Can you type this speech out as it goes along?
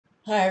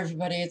Hi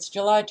everybody, it's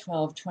July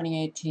 12,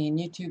 2018.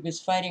 YouTube is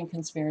fighting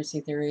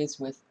conspiracy theories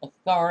with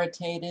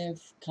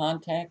authoritative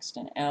context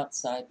and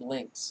outside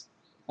links.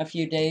 A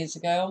few days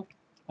ago,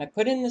 I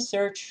put in the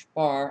search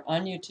bar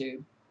on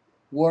YouTube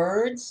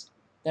words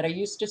that I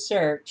used to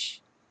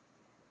search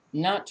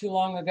not too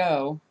long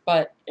ago,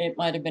 but it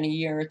might have been a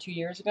year or 2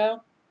 years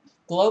ago.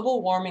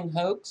 Global warming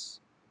hoax,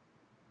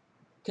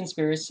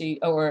 conspiracy,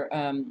 or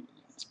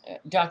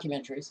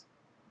documentaries.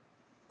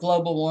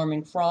 Global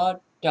warming fraud,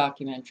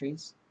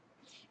 documentaries.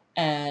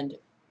 And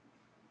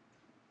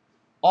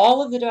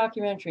all of the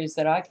documentaries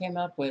that I came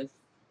up with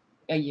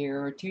a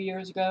year or 2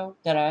 years ago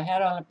that I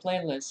had on a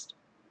playlist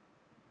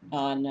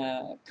on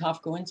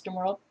Kafka Winston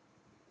World,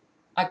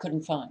 I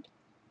couldn't find.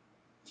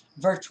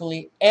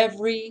 Virtually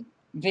every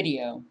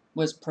video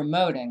was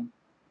promoting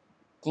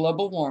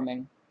global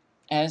warming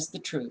as the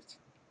truth.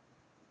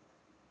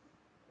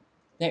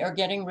 They are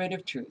getting rid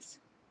of truth.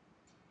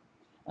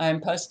 I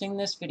am posting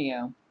this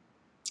video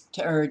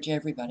to urge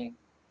everybody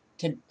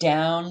to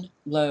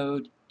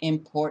download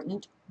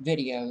important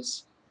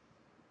videos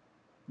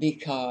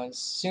because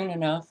soon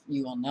enough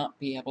you will not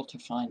be able to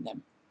find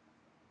them.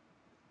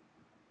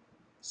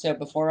 So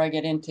before I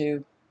get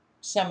into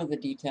some of the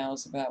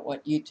details about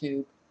what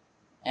YouTube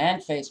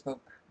and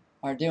Facebook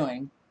are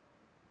doing,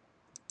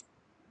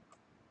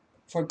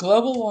 for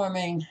global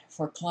warming,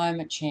 for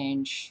climate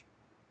change,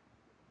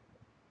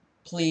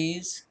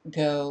 please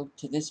go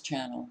to this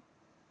channel,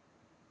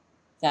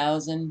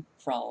 Thousand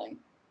Frawley.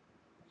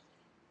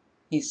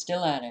 He's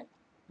still at it.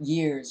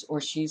 Years,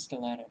 or she's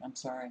still at it, I'm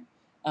sorry.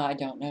 I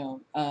don't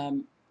know.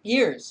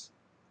 Years.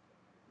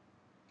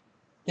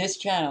 This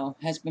channel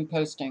has been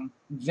posting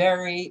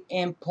very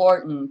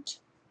important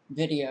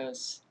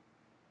videos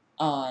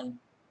on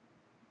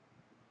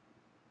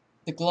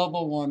the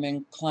global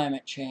warming,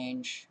 climate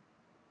change,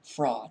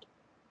 fraud.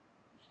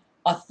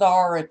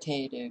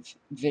 Authoritative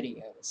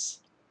videos.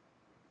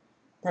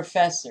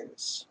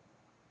 Professors,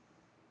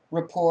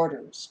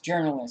 reporters,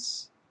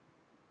 journalists,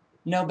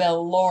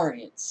 Nobel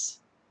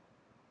laureates.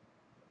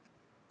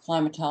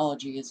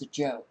 Climatology is a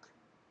joke.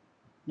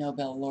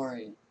 Nobel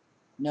laureate.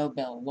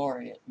 Nobel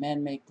laureate.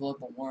 Man-made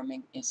global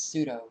warming is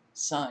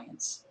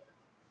pseudoscience.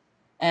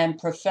 And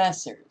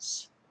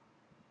professors.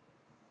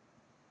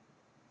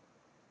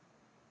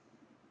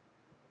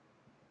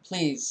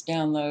 Please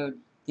download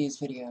these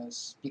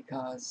videos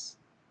because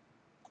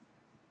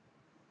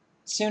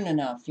soon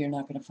enough you're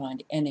not going to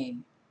find any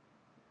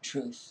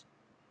truth.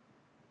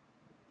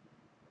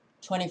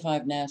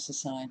 25 NASA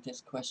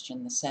scientists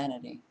question the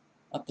sanity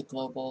of the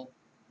global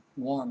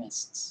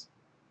warmists.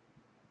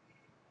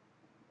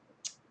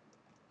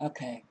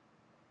 Okay.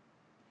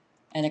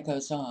 And it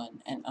goes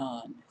on and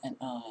on and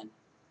on.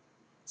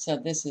 So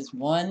this is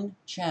one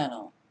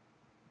channel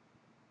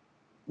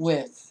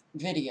with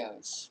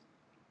videos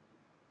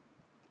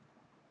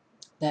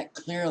that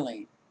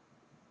clearly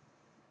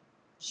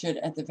should,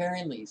 at the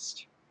very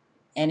least,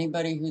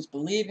 anybody who's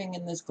believing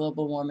in this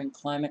global warming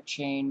climate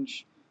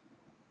change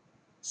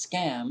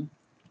scam,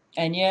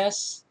 and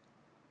yes,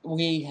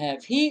 we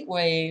have heat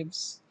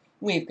waves,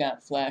 we've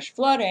got flash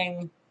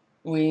flooding,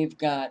 we've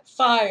got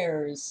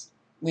fires,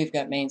 we've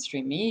got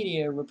mainstream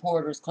media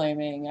reporters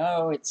claiming,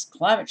 oh, it's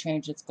climate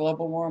change, it's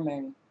global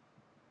warming.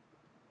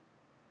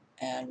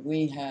 And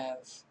we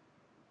have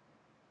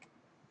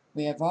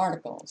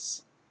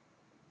articles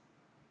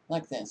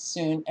like this.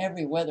 Soon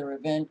every weather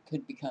event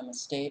could become a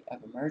state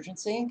of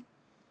emergency.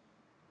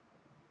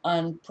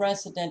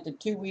 Unprecedented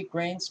 2-week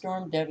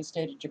rainstorm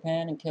devastated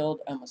Japan and killed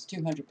almost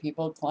 200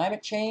 people.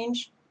 Climate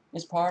change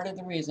is part of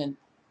the reason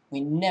we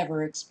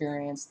never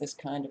experienced this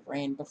kind of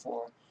rain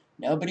before.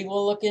 Nobody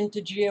will look into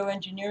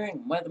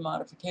geoengineering, weather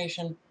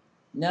modification.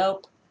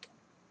 Nope.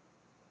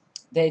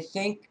 They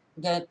think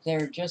that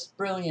they're just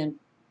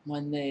brilliant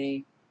when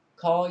they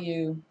call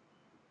you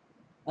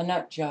a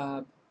nut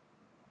job,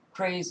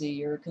 crazy,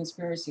 you're a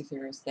conspiracy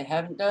theorist. They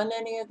haven't done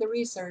any of the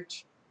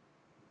research.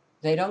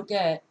 They don't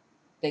get,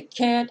 they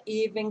can't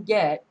even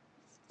get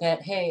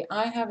that, hey,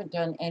 I haven't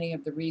done any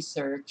of the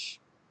research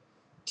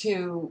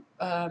to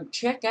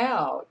check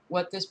out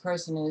what this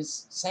person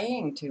is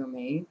saying to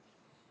me.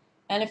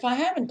 And if I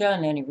haven't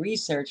done any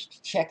research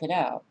to check it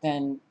out,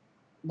 then,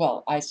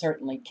 well, I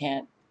certainly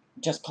can't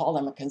just call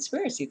them a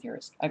conspiracy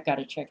theorist. I've got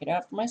to check it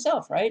out for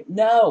myself, right?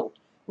 No,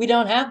 we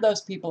don't have those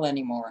people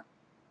anymore.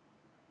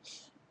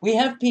 We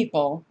have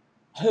people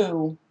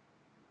who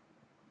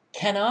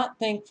cannot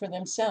think for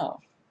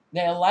themselves.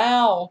 They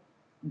allow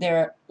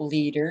their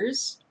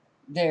leaders,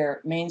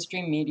 their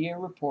mainstream media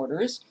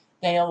reporters,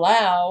 they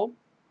allow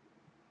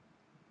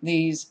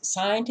these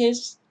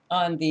scientists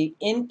on the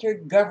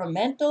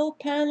intergovernmental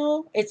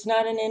panel. It's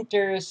not an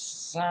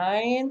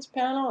inter-science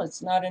panel.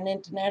 It's not an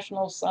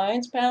international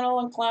science panel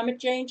on climate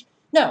change.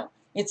 No,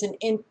 it's an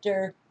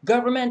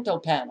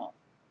intergovernmental panel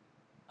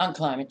on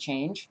climate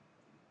change.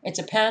 It's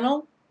a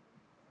panel,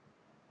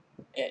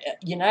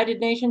 United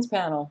Nations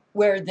panel,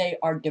 where they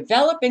are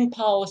developing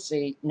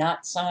policy,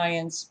 not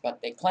science,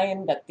 but they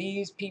claim that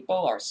these people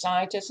are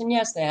scientists, and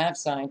yes, they have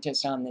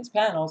scientists on these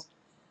panels,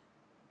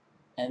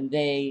 and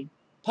they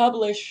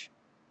publish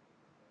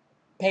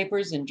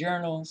papers and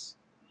journals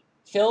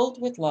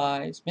filled with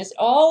lies.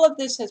 All of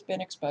this has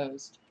been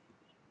exposed,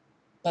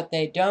 but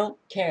they don't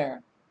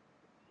care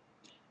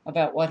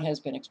about what has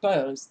been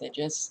exposed. They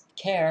just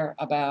care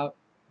about,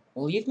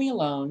 leave me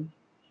alone.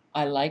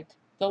 I like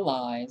the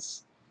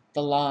lies.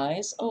 The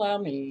lies allow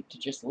me to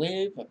just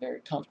live a very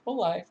comfortable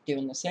life,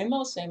 doing the same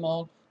old, same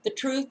old. The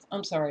truth,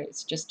 I'm sorry,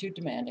 it's just too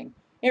demanding.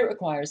 It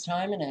requires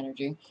time and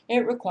energy.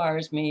 It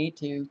requires me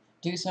to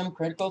do some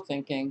critical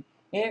thinking.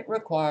 It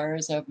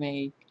requires of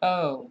me,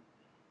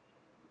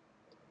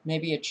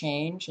 maybe a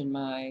change in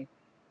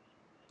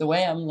the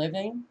way I'm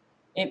living.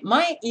 It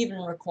might even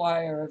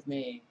require of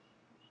me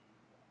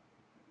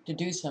to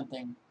do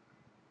something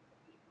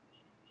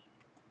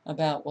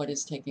about what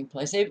is taking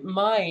place. It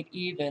might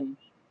even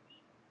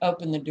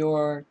open the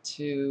door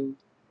to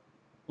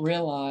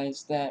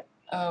realize that,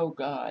 oh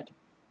God,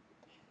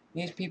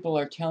 these people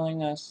are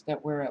telling us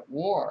that we're at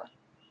war,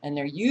 and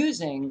they're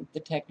using the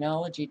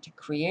technology to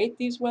create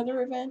these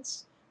weather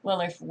events.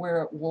 Well, if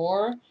we're at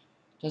war,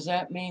 does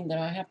that mean that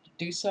I have to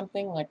do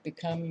something like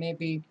become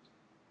maybe,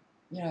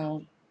 you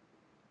know,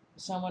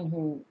 someone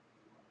who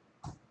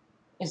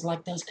is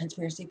like those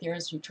conspiracy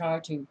theorists who try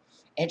to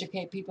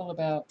educate people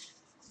about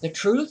the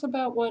truth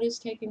about what is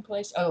taking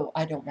place? Oh,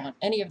 I don't want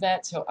any of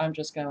that, so I'm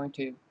just going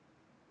to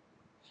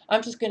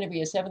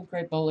be a seventh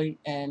grade bully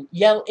and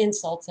yell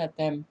insults at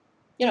them,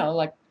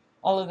 like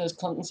all of those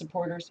Clinton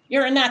supporters.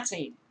 You're a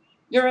Nazi.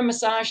 You're a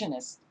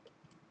misogynist.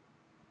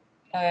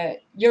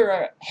 You're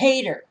a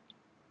hater.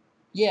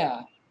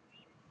 Yeah,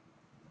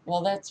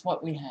 well, that's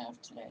what we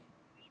have today.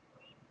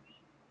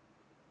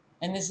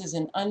 And this is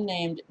an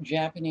unnamed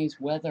Japanese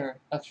weather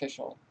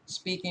official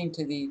speaking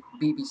to the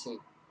BBC.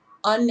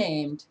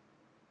 Unnamed.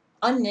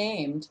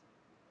 Unnamed.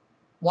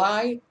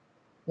 Why?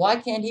 Why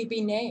can't he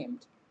be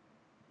named?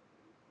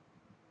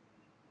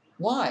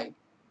 Why?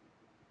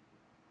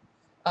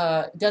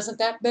 Doesn't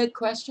that beg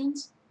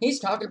questions? He's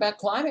talking about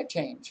climate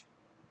change.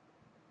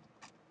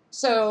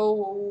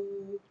 So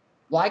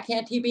why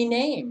can't he be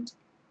named?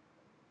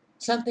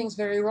 Something's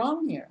very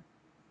wrong here.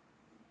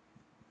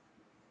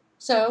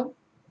 So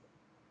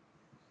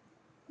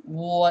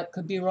what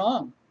could be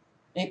wrong?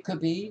 It could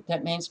be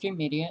that mainstream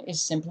media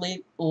is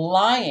simply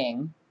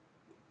lying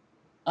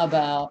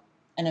about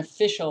an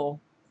official,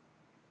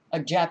 a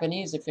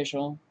Japanese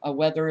official, a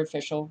weather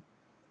official.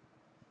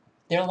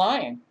 They're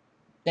lying.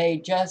 They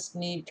just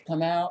need to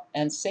come out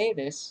and say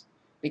this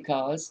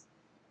because,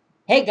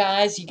 hey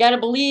guys, you got to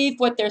believe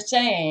what they're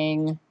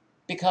saying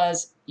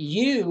because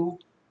you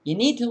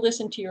need to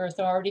listen to your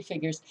authority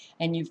figures,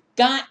 and you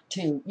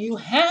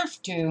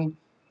have to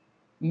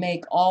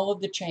make all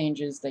of the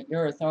changes that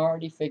your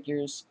authority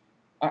figures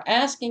are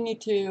asking you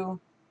to,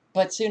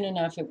 but soon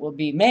enough it will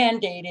be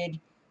mandated.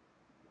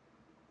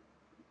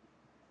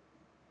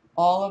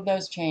 All of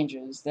those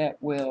changes that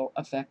will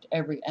affect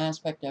every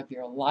aspect of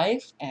your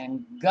life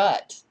and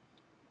gut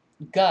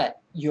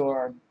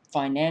your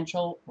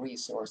financial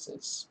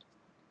resources.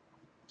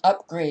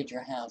 Upgrade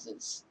your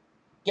houses.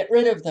 Get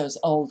rid of those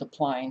old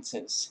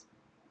appliances.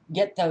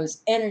 Get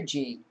those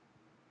energy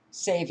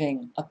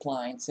saving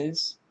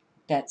appliances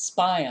that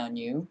spy on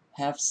you,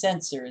 have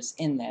sensors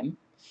in them,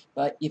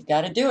 but you've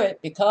got to do it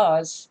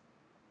because,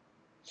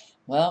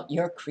 well,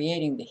 you're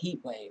creating the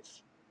heat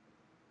wave.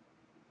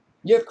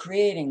 You're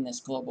creating this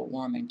global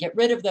warming. Get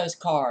rid of those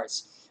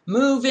cars.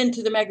 Move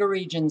into the mega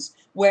regions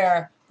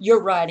where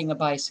you're riding a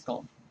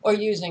bicycle or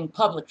using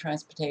public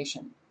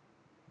transportation,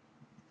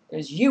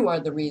 because you are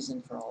the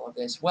reason for all of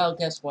this. Well,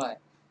 guess what?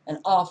 An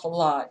awful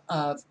lot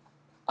of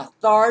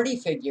authority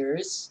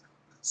figures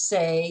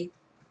say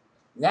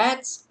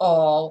that's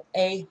all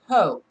a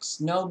hoax.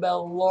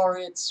 Nobel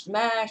laureate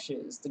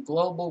smashes the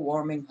global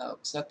warming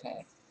hoax.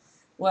 Okay.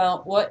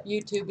 Well, what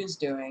YouTube is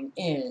doing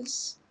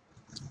is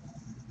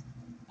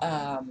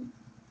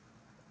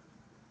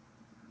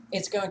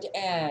it's going to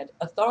add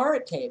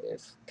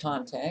authoritative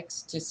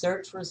context to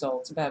search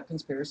results about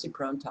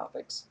conspiracy-prone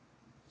topics,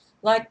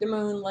 like the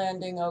moon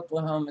landing,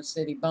 Oklahoma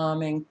City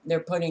bombing. They're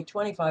putting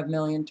 $25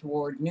 million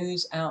toward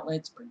news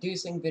outlets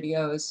producing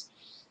videos.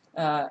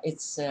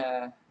 It's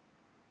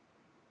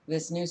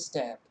this new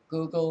step,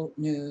 Google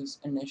News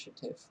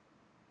Initiative.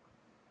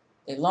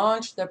 They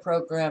launched their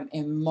program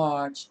in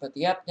March, but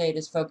the update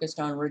is focused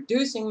on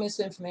reducing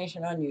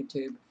misinformation on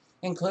YouTube,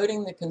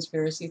 including the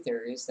conspiracy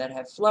theories that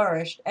have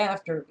flourished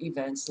after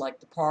events like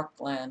the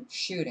Parkland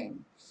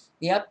shooting.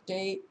 The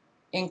update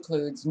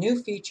includes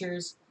new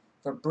features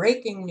for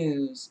breaking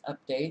news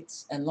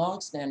updates and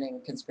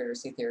long-standing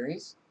conspiracy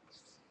theories.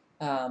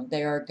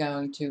 They are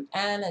going to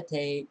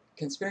annotate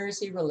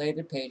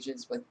conspiracy-related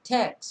pages with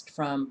text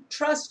from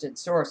trusted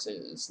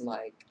sources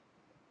like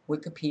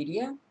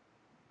Wikipedia,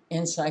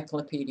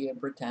 Encyclopedia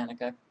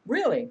Britannica.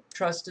 Really,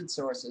 trusted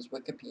sources,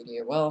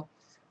 Wikipedia. Well,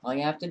 all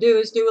you have to do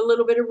is do a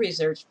little bit of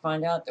research to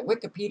find out that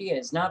Wikipedia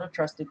is not a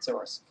trusted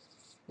source.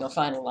 You'll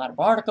find a lot of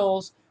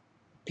articles,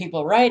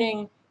 people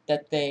writing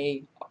that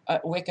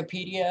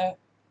Wikipedia,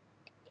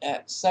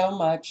 so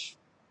much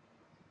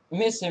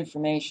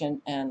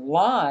misinformation and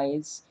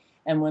lies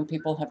And when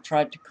people have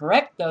tried to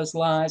correct those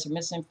lies or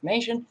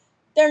misinformation,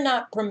 they're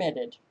not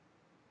permitted.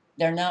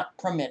 They're not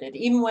permitted.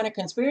 Even when a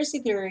conspiracy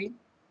theory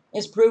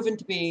is proven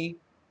to be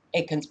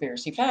a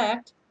conspiracy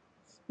fact,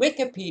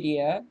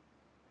 Wikipedia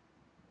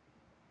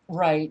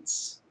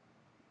writes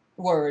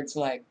words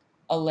like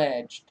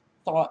alleged,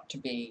 thought to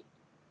be,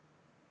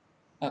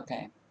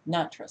 okay,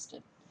 not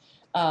trusted.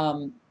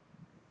 Um,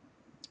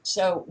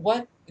 so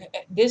what,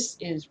 this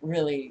is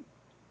really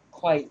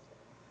quite,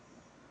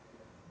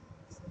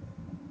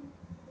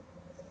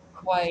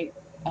 quite,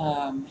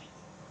 um,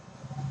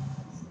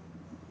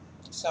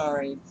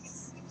 sorry.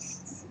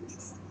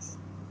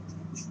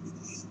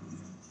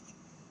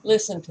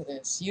 Listen to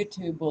this.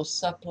 YouTube will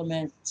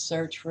supplement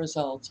search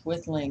results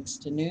with links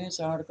to news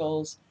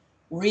articles,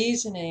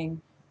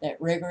 reasoning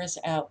that rigorous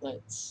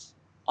outlets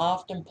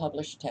often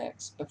publish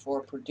text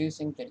before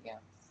producing video.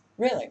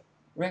 Really,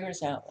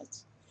 rigorous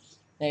outlets.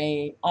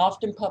 They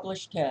often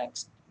publish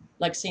text,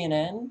 like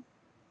CNN,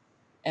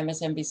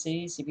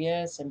 MSNBC,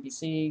 CBS,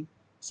 NBC,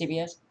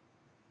 CBS.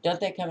 Don't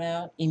they come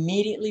out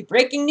immediately?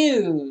 Breaking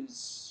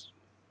news!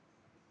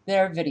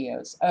 Their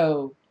videos.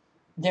 Oh,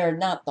 they're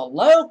not the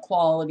low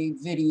quality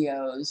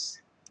videos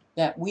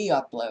that we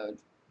upload.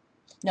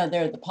 No,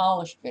 they're the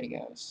polished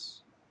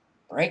videos.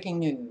 Breaking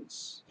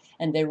news.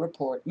 And they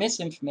report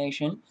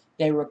misinformation.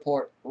 They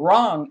report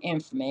wrong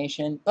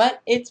information,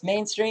 but it's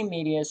mainstream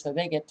media, so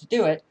they get to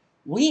do it.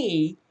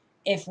 We,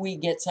 if we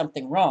get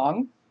something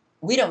wrong,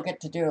 we don't get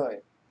to do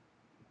it.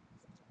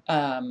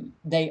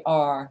 They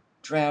are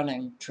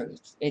drowning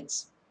truth.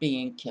 It's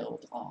being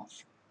killed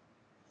off.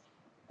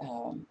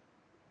 Um,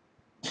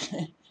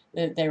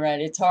 they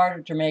write, it's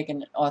harder to make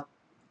an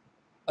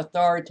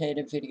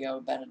authoritative video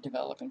about a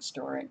developing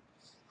story.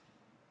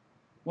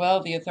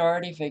 Well, the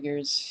authority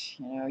figures,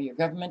 your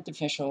government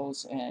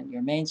officials and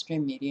your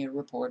mainstream media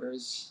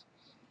reporters,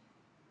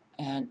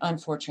 and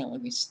unfortunately,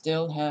 we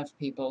still have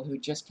people who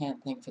just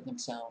can't think for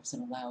themselves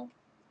and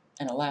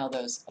allow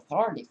those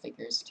authority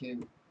figures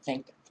to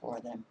think for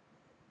them.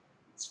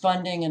 It's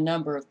funding a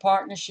number of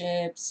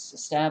partnerships,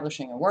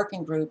 establishing a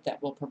working group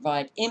that will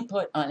provide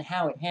input on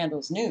how it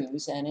handles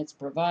news, and it's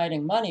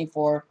providing money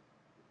for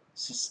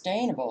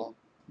sustainable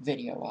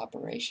video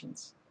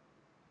operations.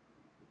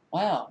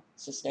 Wow,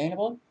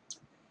 sustainable?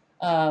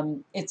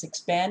 It's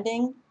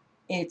expanding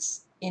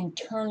its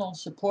internal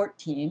support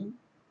team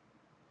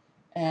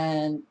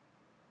and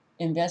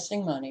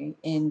investing money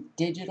in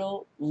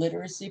digital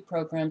literacy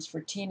programs for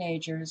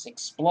teenagers,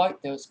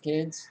 exploit those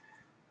kids.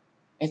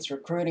 It's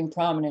recruiting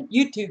prominent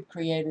YouTube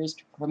creators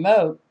to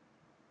promote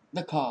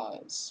the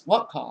cause.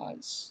 What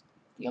cause?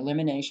 The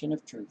elimination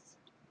of truth.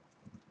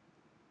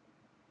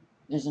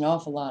 There's an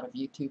awful lot of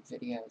YouTube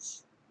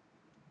videos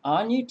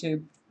on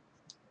YouTube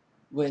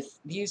with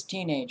these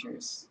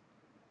teenagers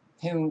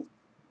who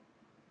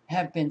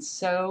have been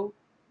so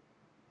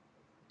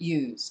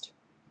used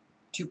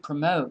to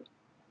promote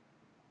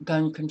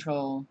gun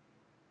control,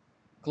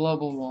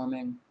 global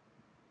warming.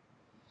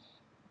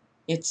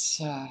 It's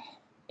sad.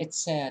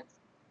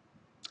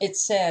 It's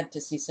sad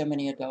to see so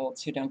many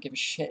adults who don't give a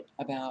shit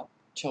about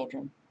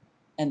children,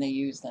 and they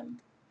use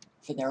them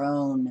for their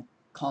own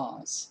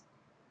cause.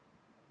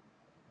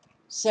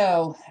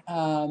 So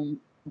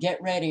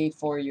get ready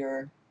for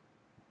your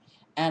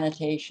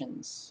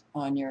annotations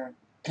on your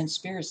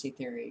conspiracy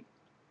theory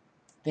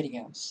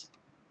videos.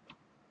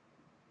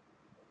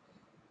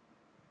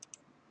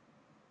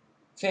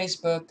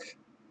 Facebook,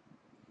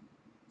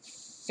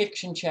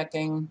 fiction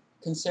checking,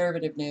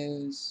 conservative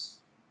news,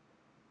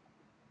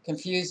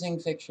 confusing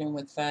fiction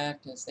with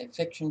fact as they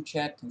fiction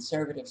check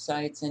conservative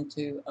sites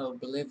into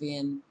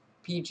oblivion.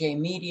 PJ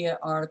Media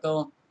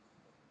article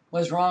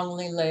was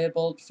wrongly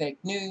labeled fake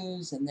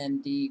news and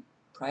then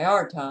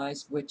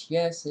deprioritized, which,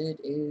 yes, it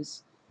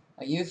is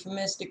a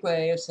euphemistic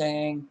way of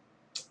saying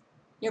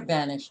you're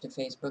banished to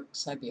Facebook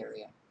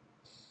Siberia.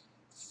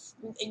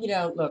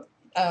 Look,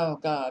 oh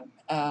God,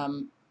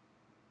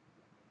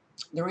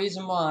 the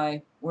reason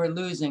why we're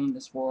losing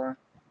this war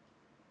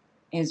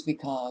is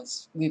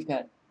because we've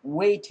got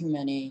way too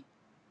many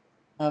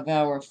of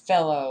our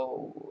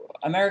fellow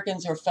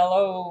Americans or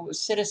fellow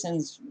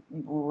citizens,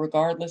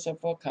 regardless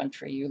of what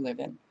country you live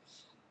in,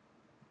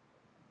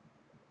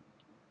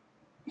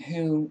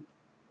 who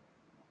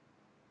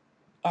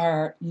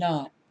are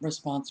not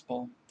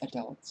responsible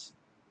adults.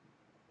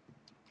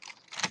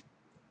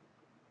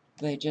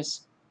 They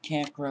just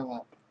can't grow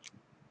up,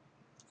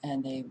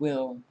 and they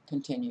will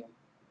continue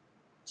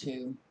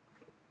to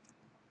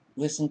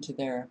listen to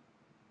their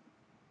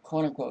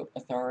quote-unquote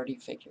authority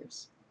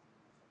figures.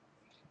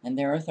 And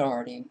their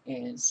authority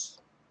is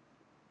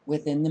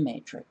within the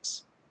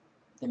matrix.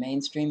 The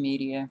mainstream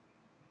media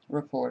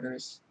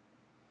reporters,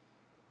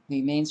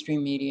 the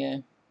mainstream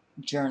media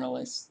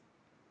journalists,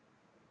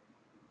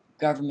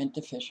 government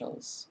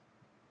officials,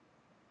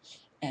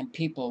 and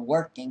people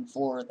working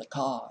for the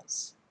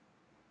cause.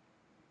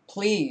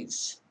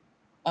 Please,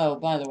 oh,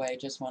 by the way, I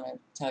just want to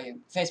tell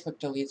you, Facebook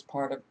deletes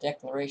part of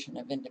Declaration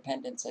of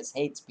Independence as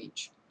hate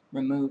speech,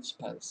 removes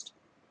post.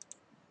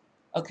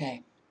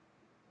 Okay,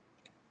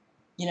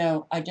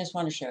 I just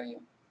want to show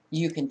you.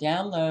 You can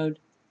download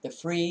the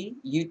free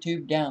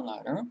YouTube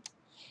downloader,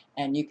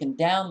 and you can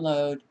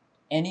download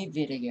any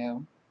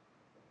video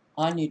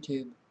on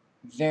YouTube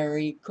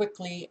very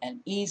quickly and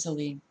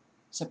easily.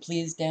 So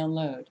please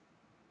download.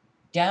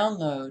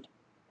 Download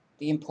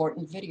the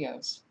important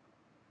videos.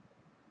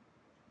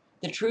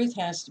 The truth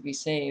has to be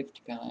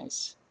saved,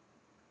 guys.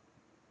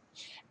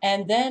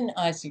 And then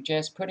I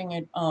suggest putting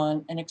it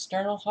on an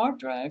external hard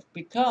drive,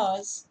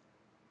 because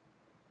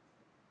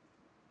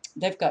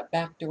they've got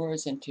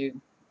backdoors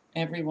into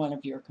every one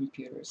of your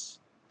computers.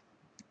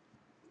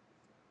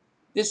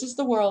 This is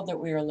the world that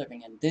we are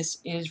living in. This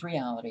is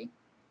reality.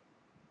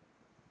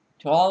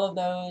 To all of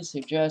those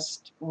who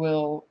just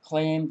will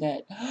claim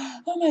that,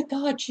 oh my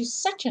God, she's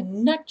such a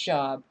nut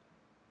job.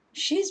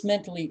 She's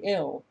mentally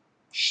ill.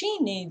 She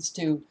needs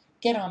to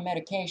get on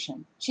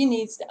medication. She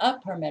needs to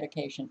up her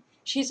medication.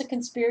 She's a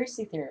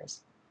conspiracy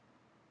theorist.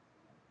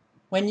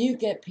 When you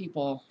get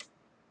people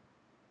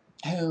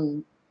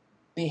who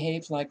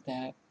behave like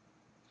that,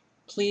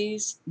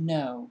 please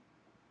know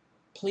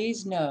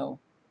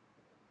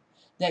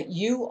that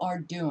you are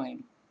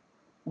doing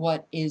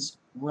what is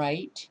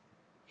right,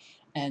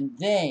 and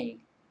they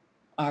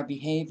are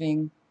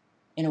behaving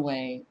in a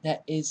way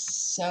that is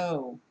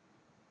so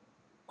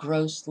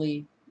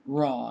grossly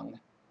wrong.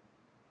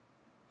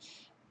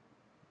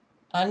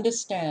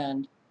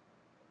 Understand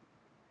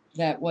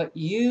that what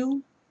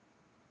you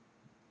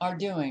are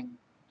doing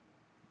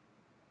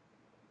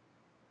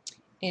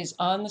is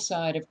on the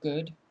side of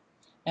good,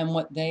 and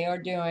what they are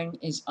doing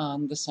is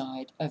on the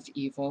side of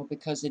evil,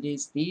 because it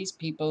is these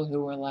people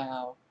who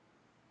allow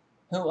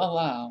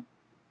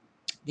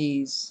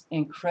these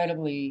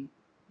incredibly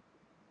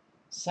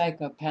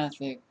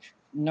psychopathic,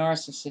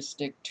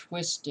 narcissistic,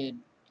 twisted,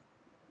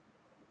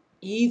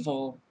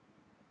 evil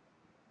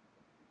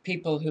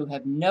people who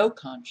have no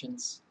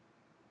conscience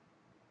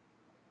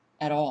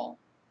at all.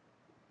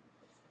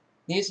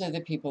 These are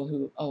the people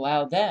who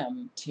allow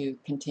them to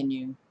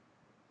continue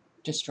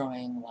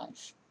destroying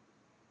life.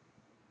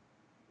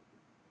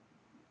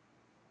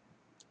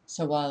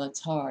 So while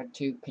it's hard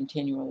to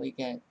continually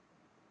get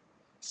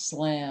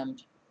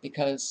slammed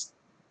because,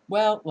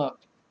 well,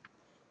 look,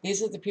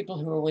 these are the people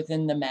who are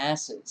within the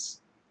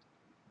masses.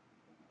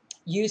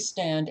 You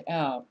stand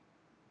out.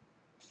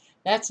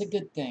 That's a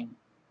good thing.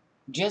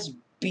 Just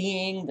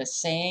being the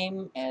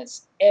same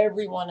as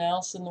everyone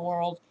else in the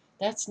world,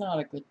 that's not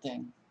a good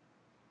thing.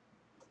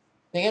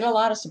 They get a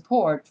lot of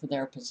support for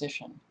their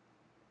position,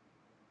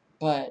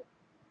 but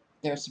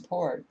their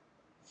support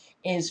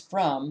is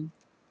from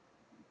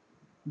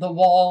the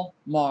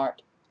Walmart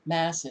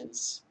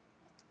masses.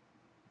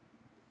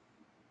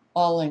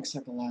 All links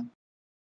are below.